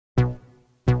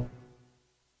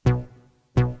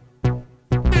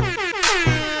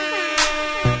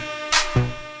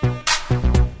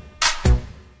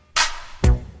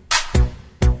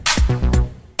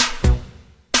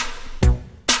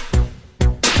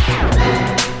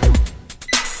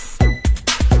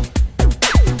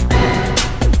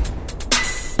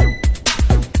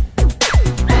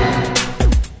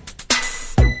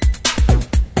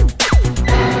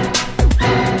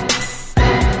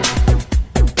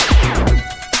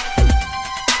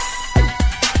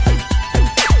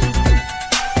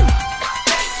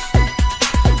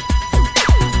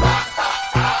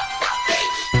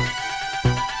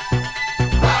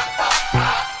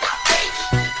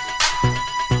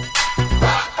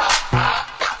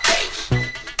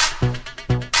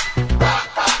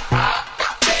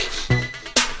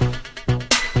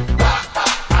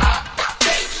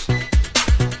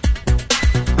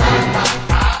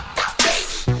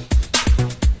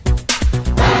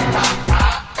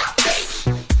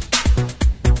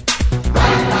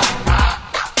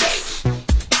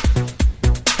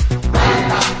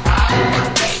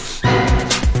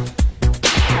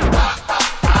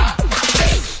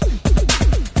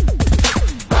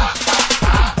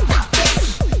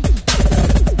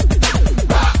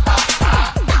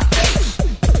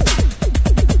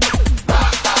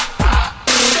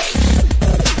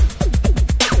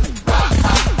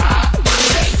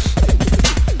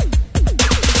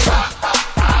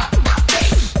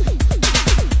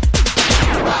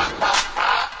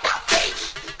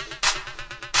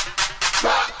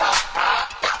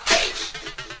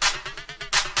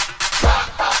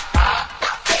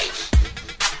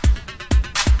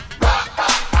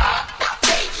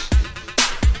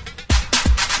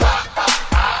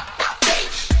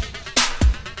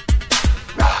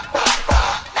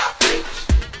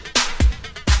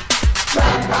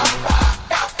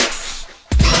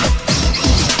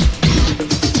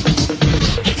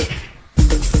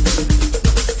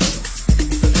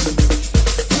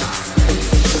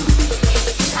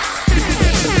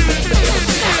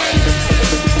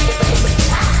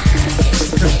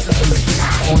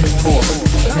Merry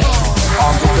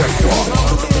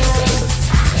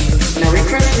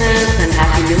Christmas and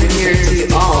Happy New Year to you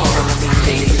all from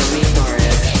DJ Torres.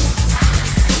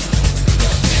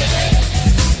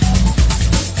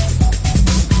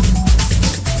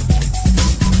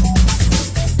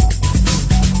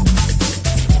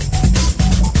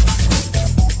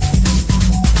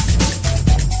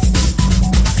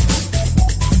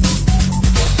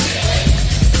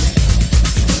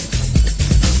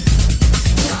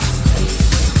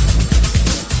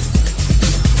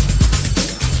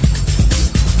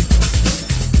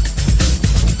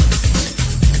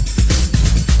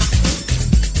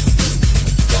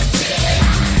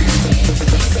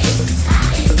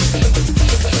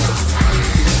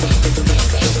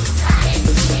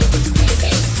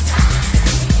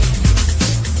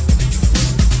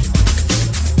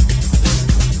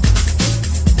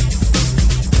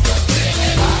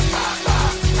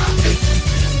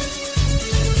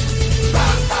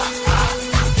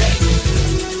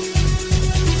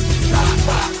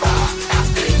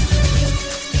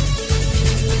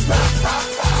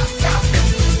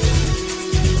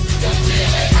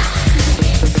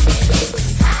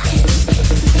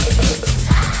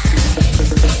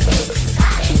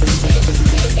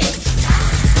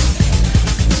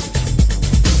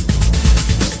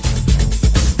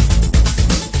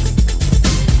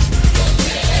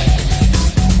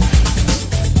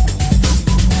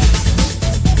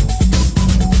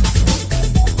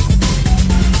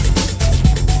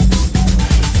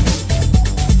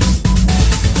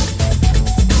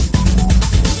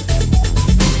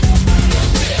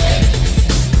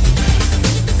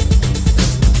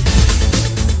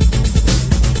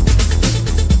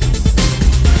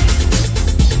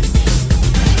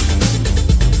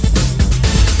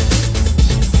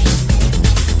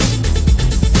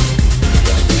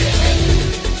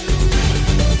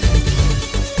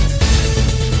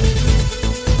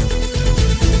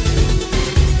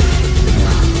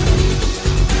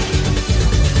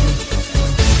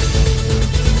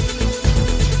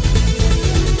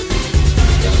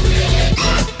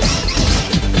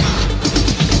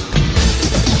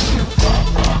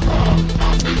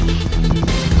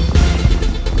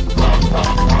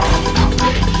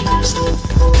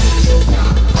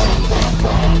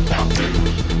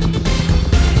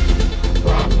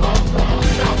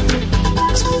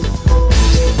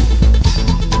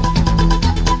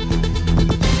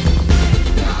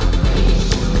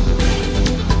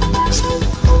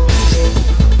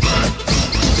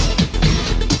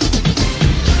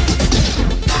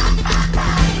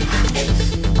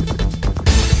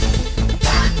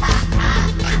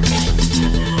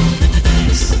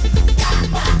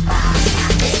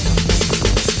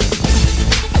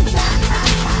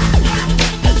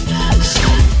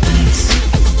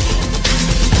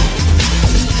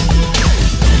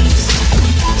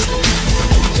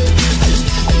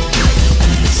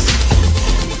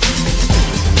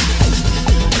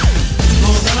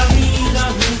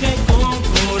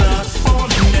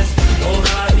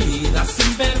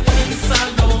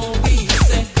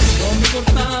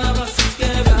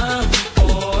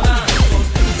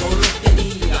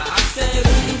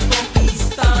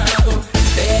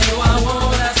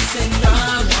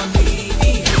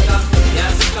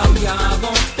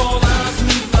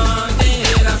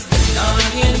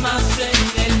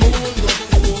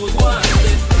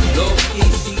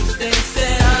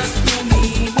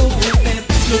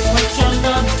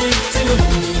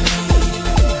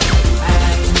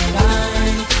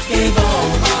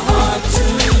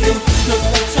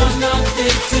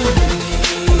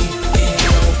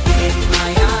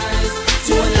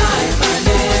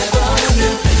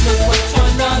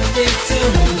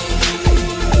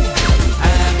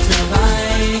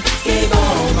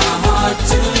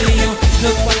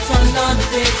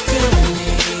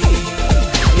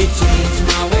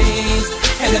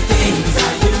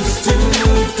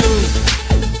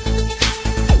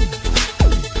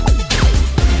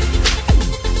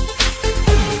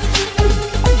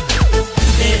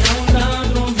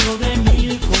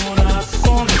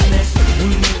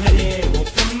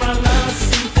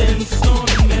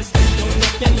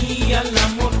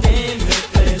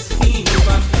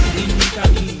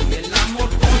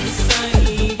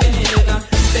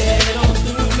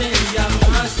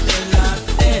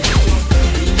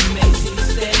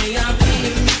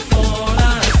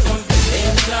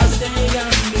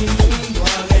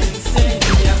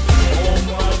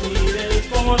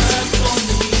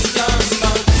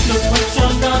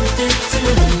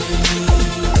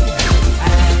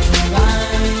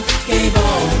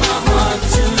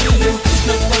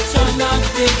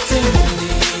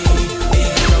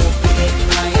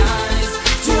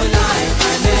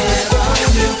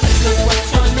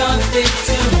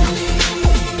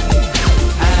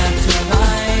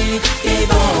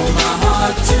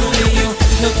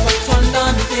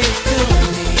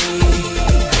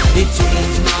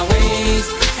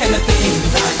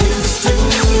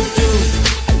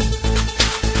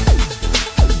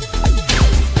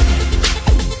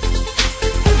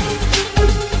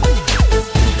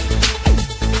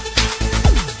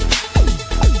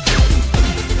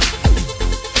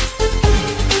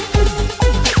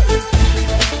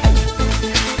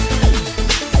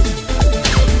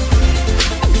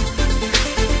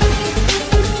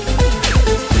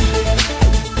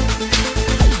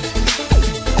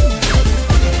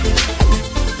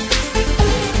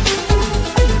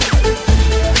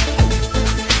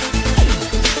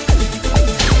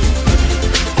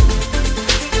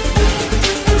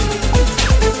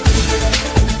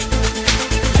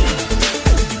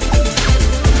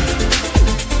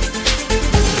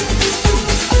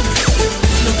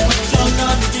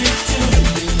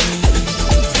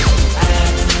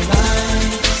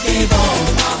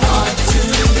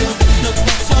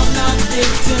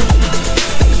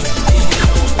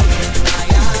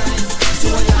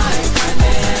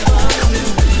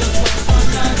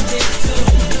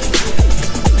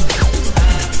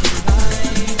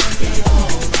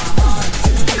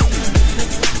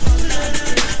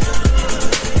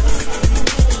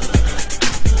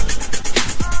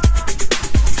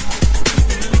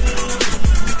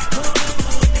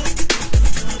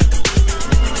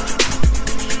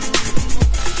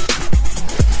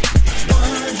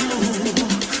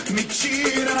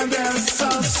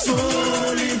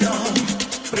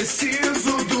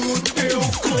 Preciso do teu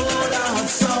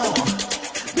coração.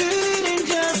 Beating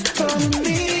just for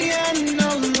me and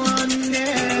no one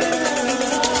else.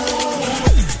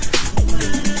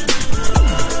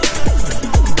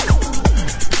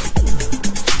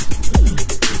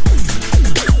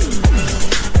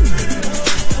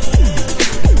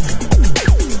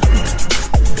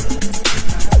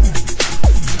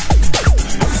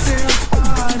 Você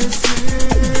apareceu,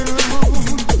 um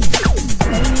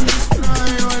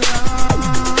estranho olhar.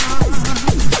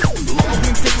 Logo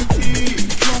entendi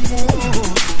que o amor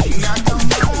tinha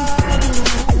acabado.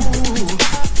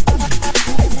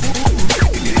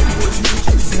 E depois me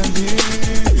dizendo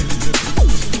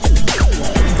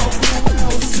qual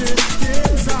cruel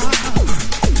certeza.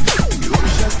 E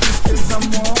hoje a tristeza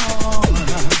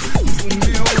mora do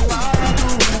meu lado.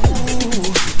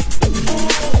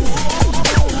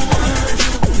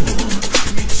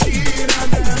 Me tira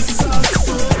dessa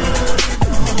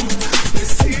solidão.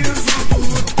 Preciso do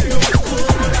teu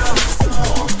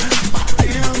coração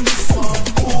batendo só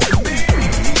por mim.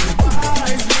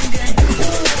 Mais ninguém.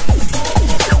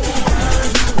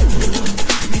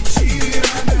 Me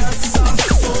tira dessa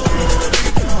solidão.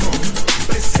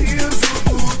 Preciso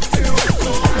do teu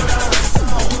coração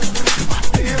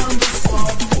batendo só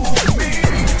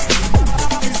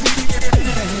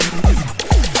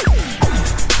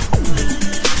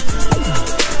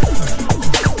por mim.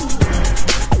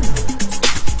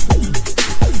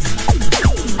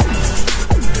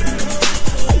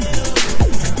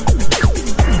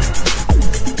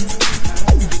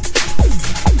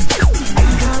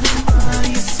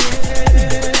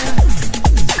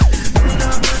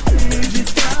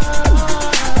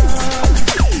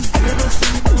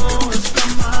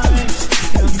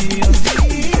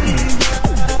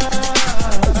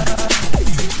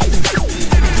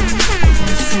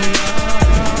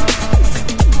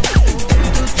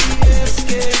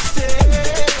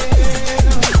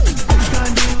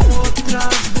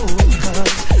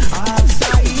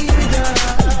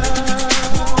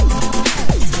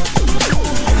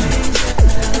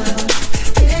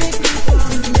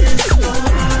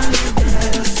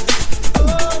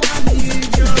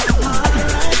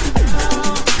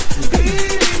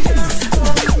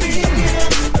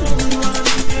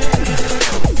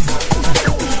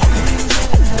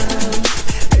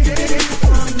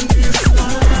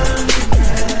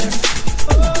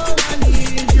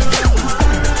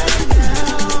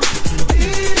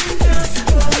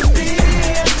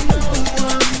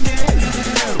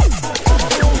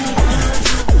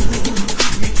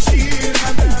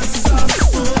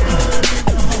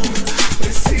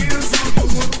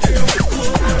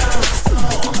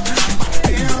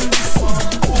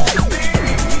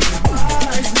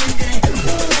 Mais ninguém.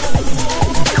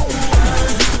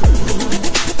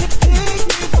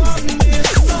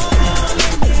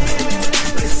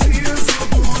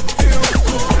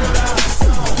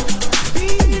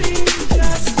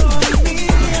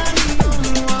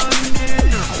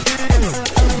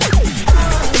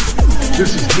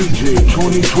 This is DJ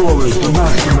Tony Torres, the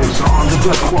master mixer on the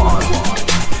Death Squad.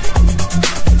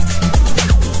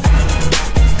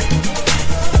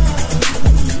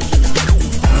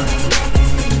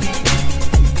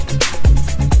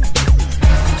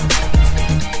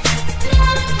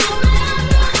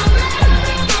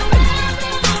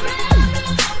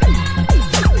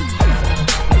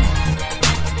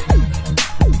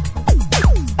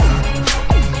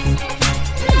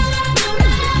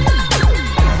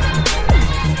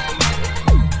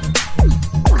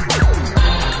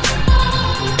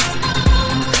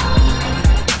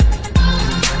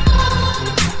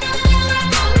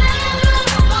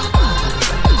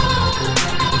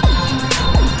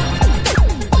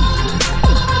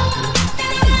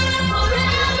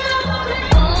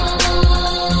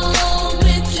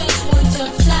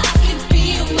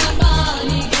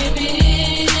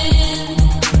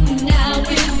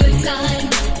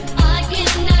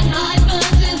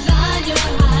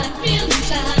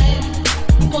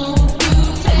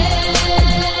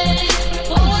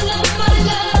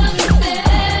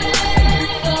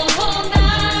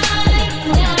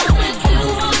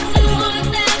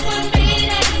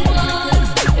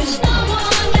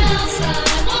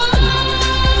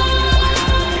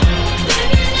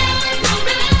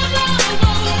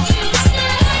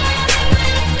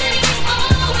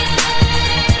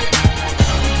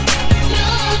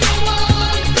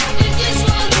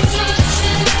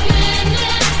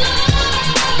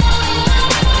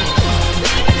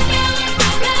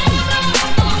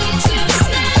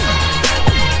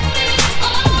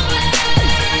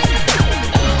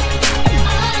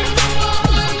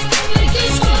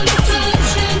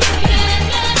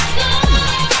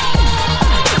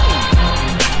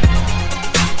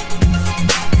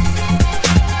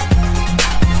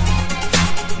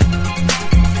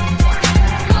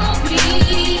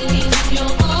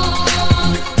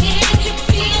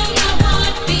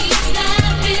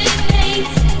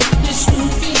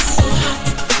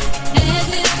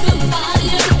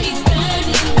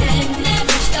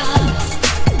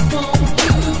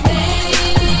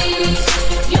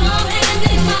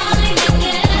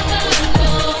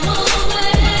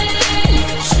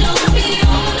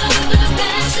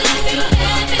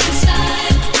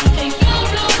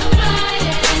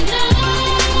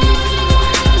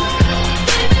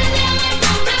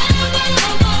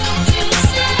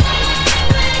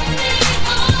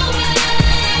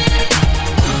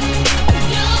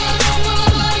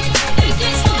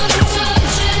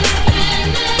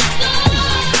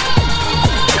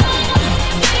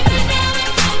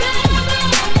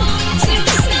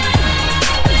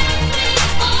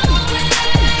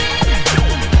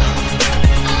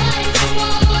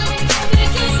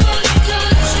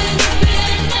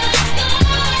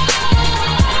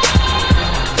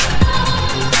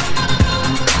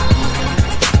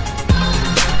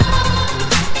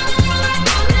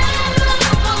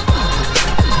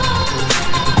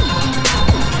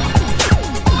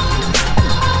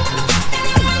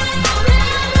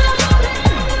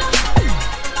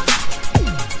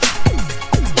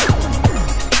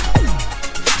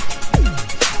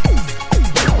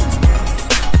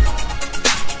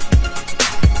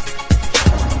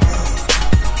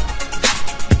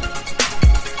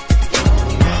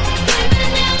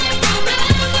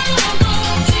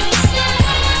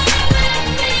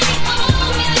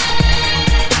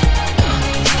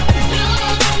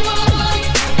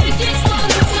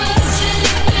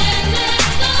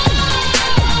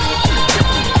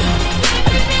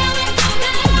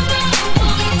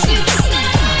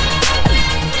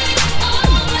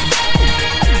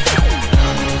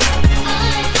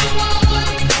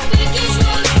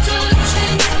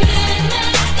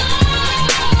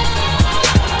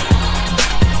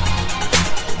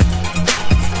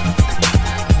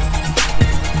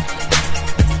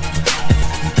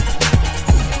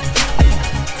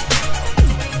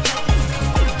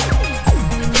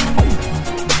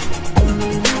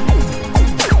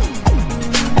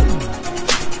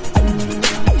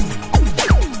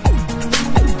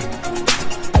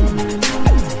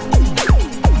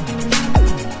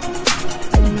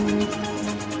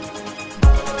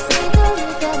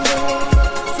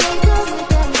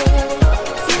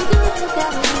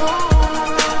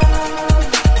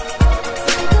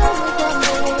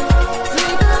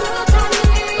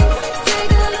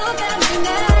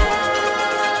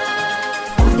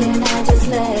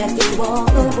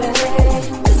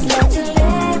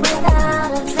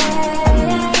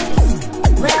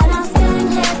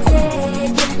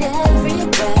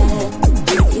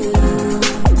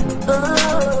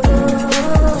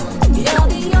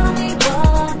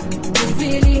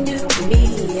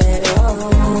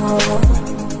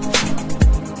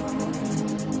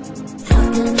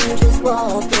 can you just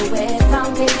walk away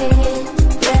from me?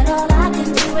 When all I can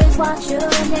do is watch you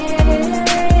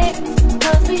live.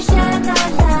 'Cause we share the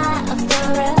light of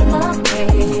forever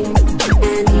pain,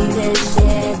 and even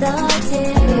share the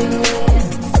tears.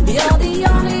 You're the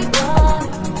only one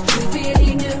who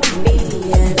really knew me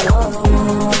at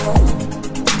all.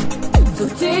 So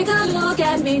take a look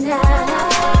at me now.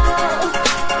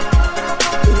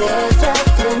 There's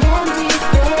just an empty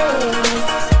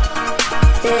space.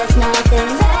 There's nothing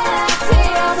left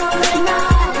here to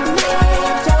remind me.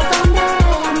 Just a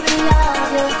memory of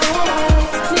your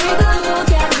face. Take a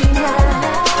look at me now.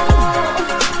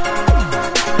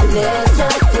 There's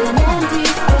just an empty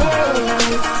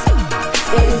space.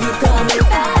 Is you coming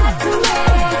back to me?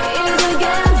 Is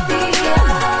against the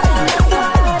odds. That's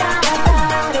what I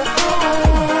gotta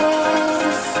face.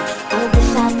 I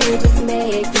wish I could just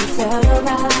make you turn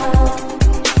around.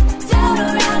 Turn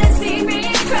around and see me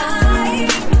cry.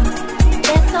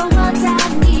 There's so much I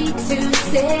need to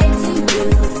say to you.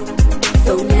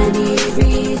 So many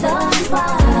reasons why.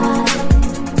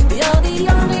 You're the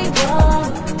only one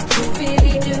who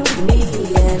really knew me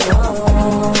at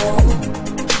all.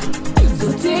 So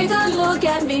take a look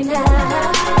at me now.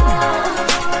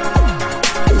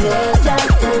 There's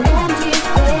just an empty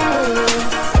space.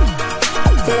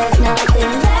 There's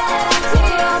nothing left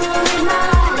here to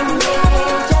remind me.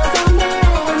 Just a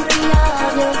memory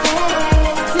of your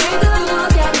face. Take a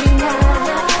look at me now.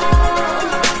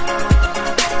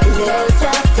 There's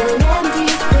just an empty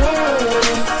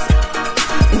space.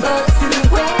 But to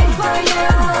wait for you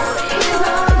is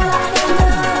all I can do,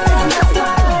 and that's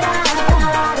what I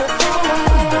gotta face.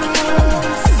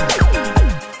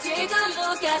 Take a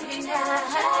look at me now.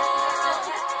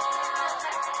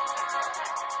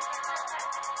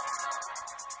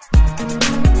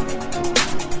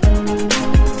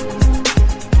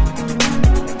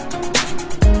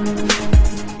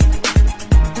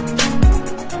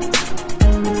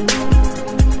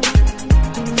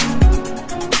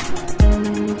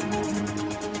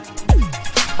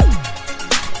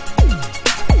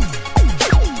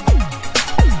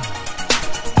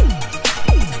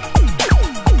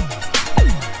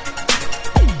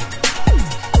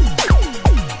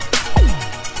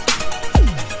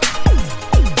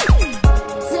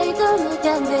 Take a look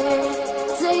at me,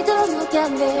 take a look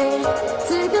at me,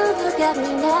 take a look at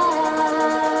me now.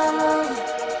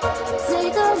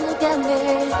 Take a look at me,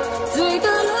 take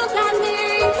a look at me,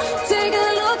 take a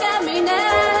look at me now.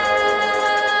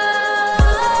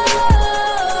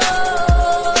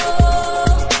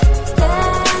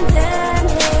 Standing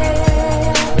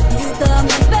here, you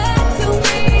coming back to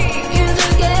me is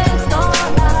against all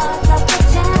odds. That's the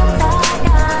chance I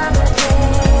gotta take.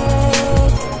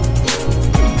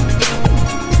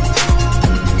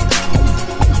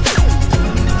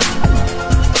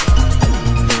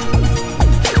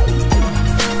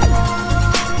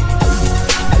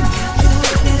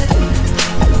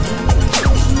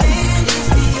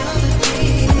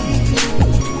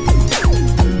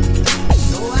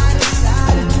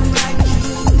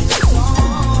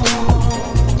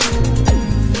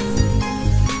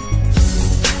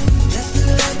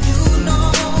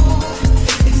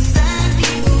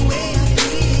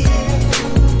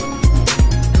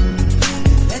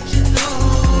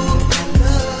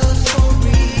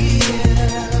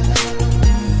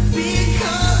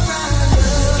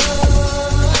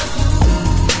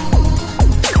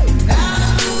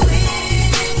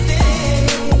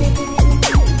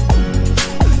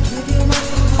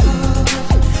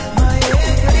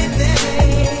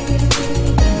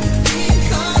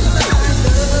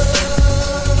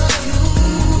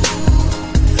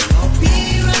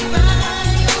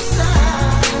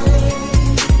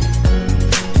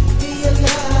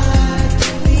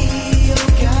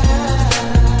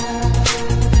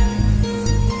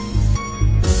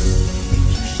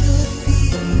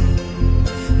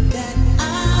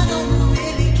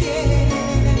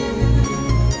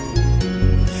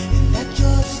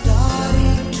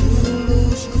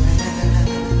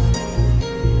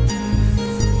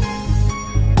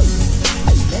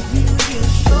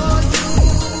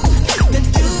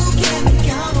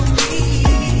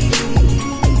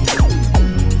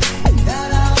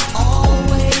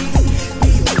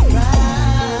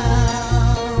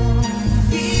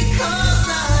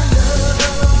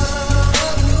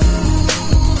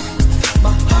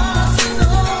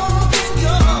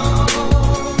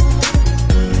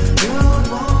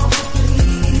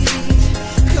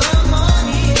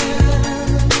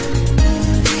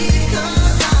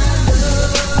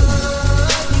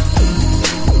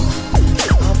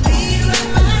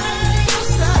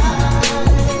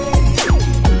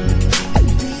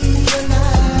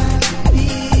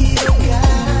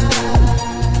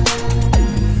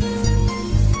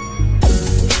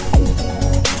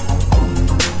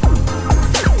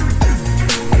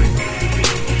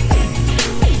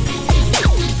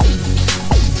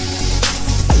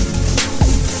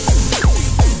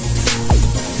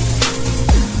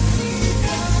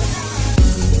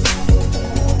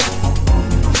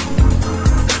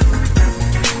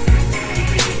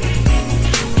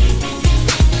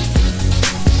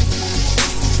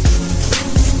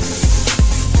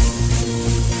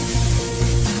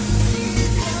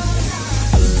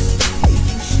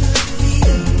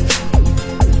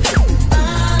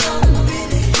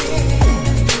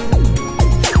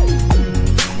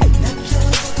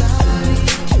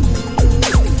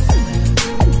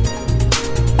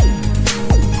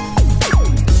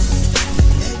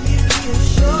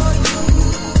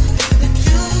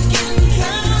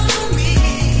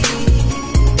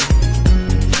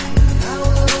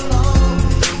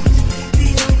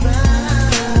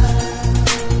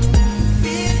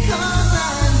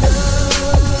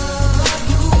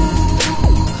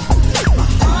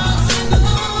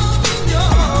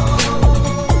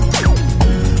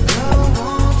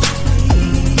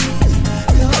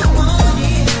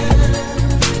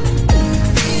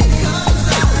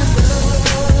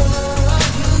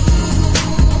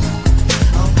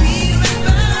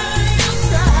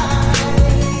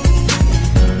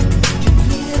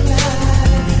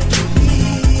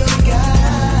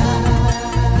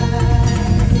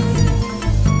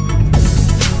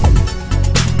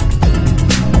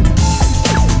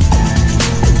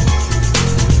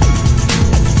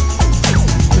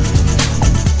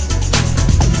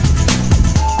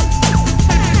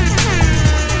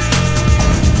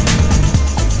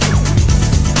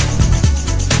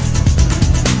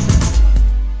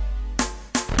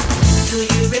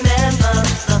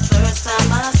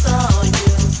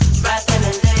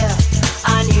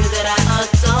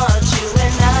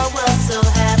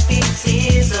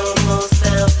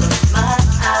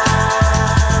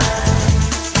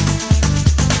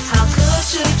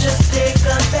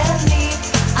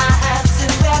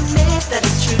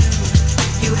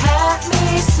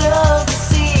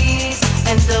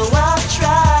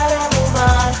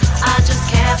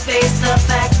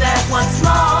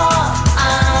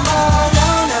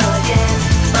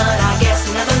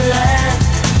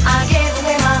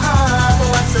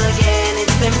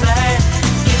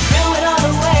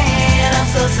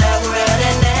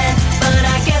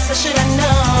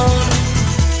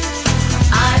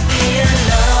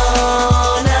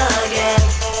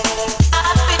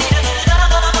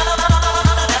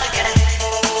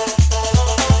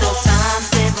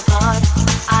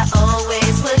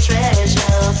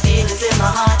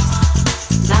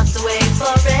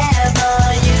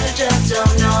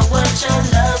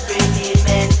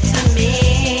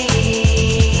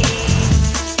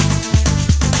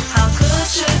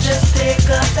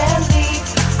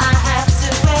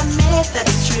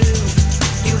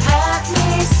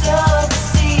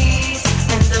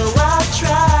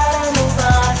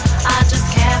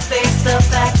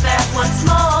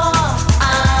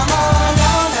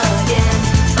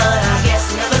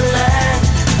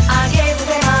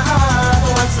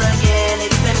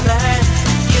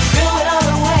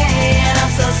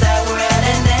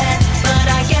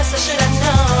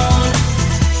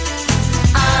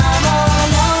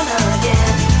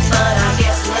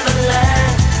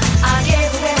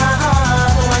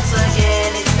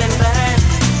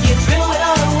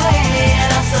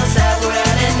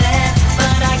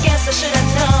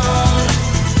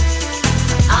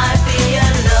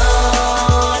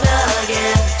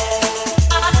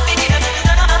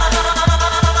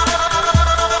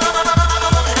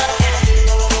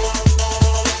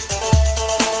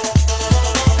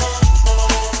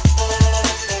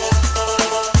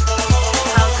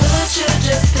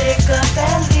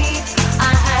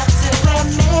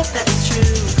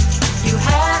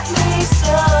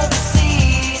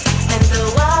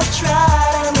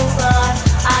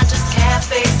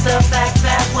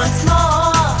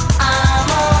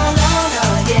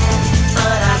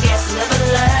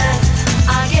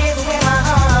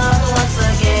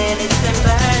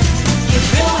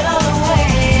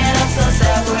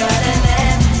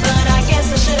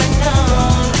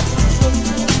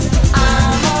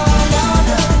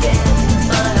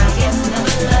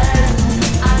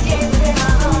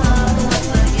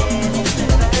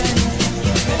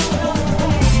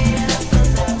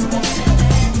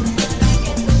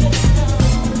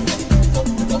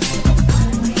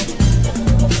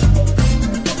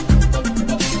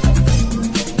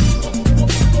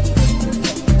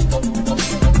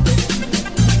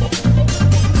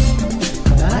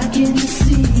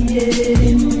 it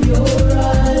in your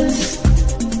eyes.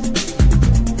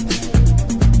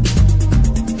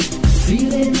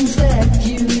 Feelings that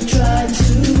you try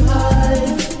to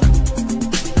hide.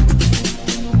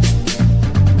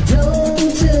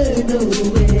 Don't turn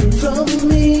away from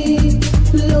me.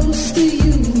 Close to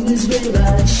you is where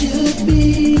I should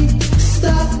be.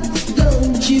 Stop,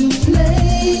 don't you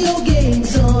play your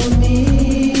games on me.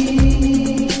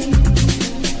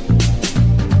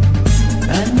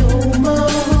 I know my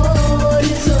heart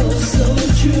is oh so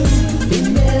true. In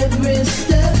every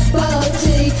step I'll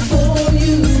take for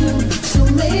you. So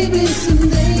maybe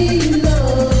someday you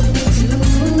love me too.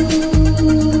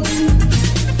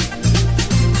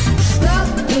 Stop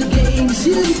the games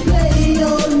you play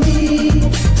on me.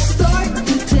 Start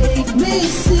to take me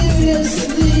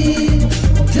seriously.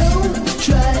 Don't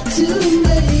try to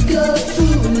make a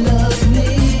fool of me.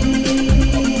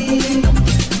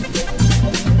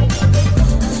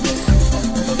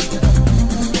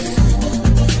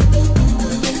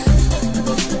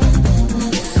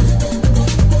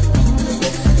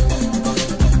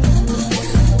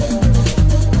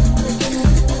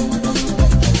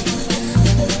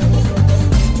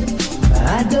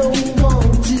 I don't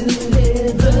want to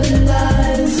live the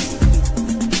lies.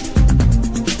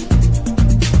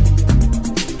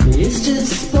 It's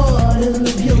just part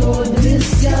of your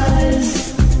disguise.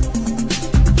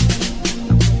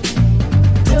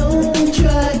 Don't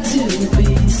try to be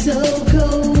so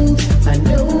cold. I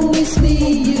know it's me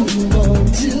you want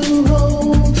to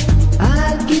hold. I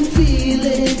can feel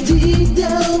it deep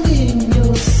down in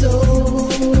your soul.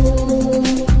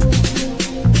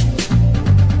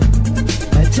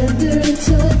 A tender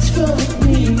touch from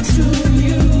me through